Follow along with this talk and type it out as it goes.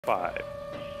5,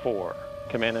 4,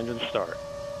 command engine start.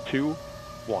 2,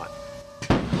 1.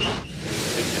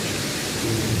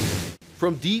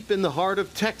 From deep in the heart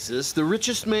of Texas, the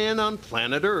richest man on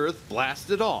planet Earth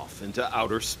blasted off into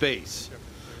outer space.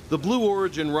 The Blue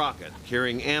Origin rocket,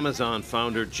 carrying Amazon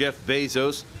founder Jeff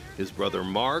Bezos, his brother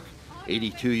Mark,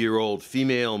 82-year-old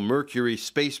female Mercury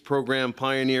space program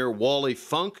pioneer Wally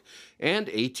Funk, and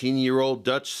 18-year-old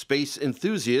Dutch space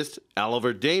enthusiast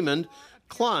Oliver Damon,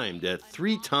 climbed at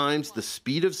 3 times the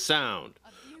speed of sound,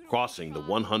 crossing the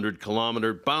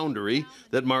 100-kilometer boundary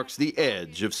that marks the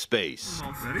edge of space.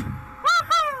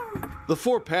 The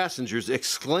 4 passengers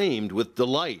exclaimed with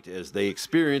delight as they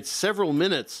experienced several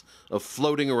minutes of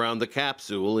floating around the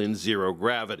capsule in zero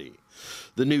gravity.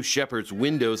 The New Shepard's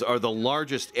windows are the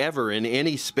largest ever in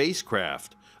any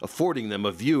spacecraft, affording them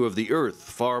a view of the Earth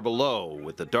far below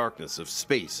with the darkness of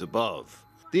space above.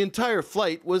 The entire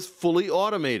flight was fully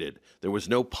automated. There was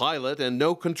no pilot and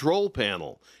no control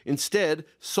panel. Instead,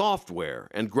 software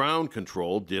and ground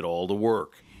control did all the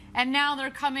work. And now they're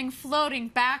coming floating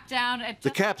back down at... The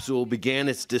capsule began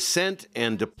its descent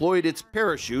and deployed its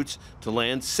parachutes to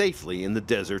land safely in the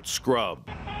desert scrub.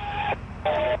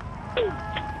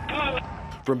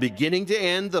 From beginning to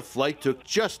end, the flight took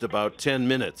just about 10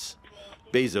 minutes.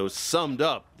 Bezos summed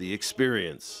up the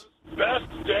experience. Best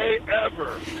day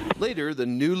ever. Later, the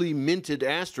newly minted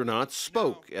astronaut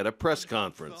spoke at a press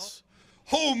conference.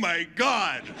 Oh my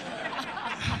God!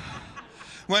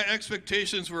 My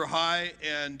expectations were high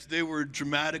and they were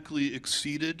dramatically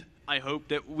exceeded. I hope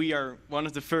that we are one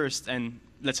of the first, and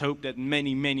let's hope that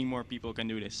many, many more people can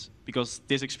do this, because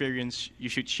this experience you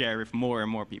should share with more and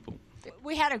more people.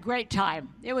 We had a great time.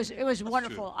 It was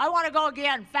wonderful. True. I want to go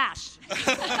again, fast.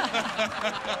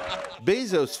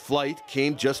 Bezos' flight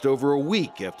came just over a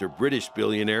week after British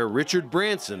billionaire Richard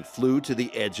Branson flew to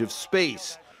the edge of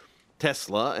space.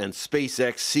 Tesla and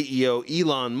SpaceX CEO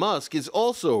Elon Musk is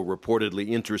also reportedly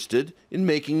interested in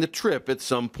making the trip at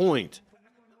some point.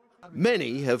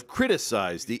 Many have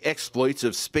criticized the exploits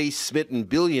of space-smitten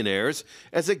billionaires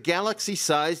as a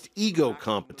galaxy-sized ego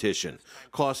competition,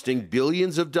 costing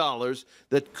billions of dollars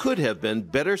that could have been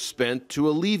better spent to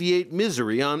alleviate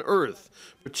misery on Earth,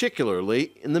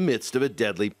 particularly in the midst of a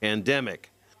deadly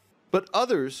pandemic. But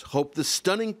others hope the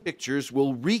stunning pictures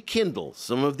will rekindle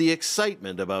some of the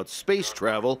excitement about space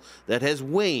travel that has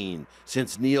waned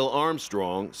since Neil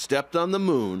Armstrong stepped on the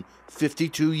moon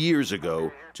 52 years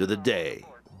ago to the day.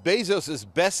 Bezos'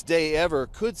 best day ever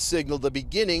could signal the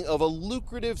beginning of a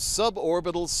lucrative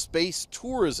suborbital space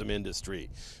tourism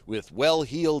industry, with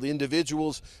well-heeled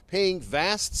individuals paying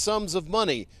vast sums of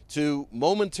money to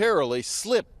momentarily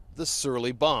slip the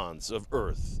surly bonds of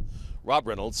Earth. Rob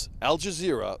Reynolds, Al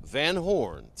Jazeera, Van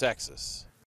Horn, Texas.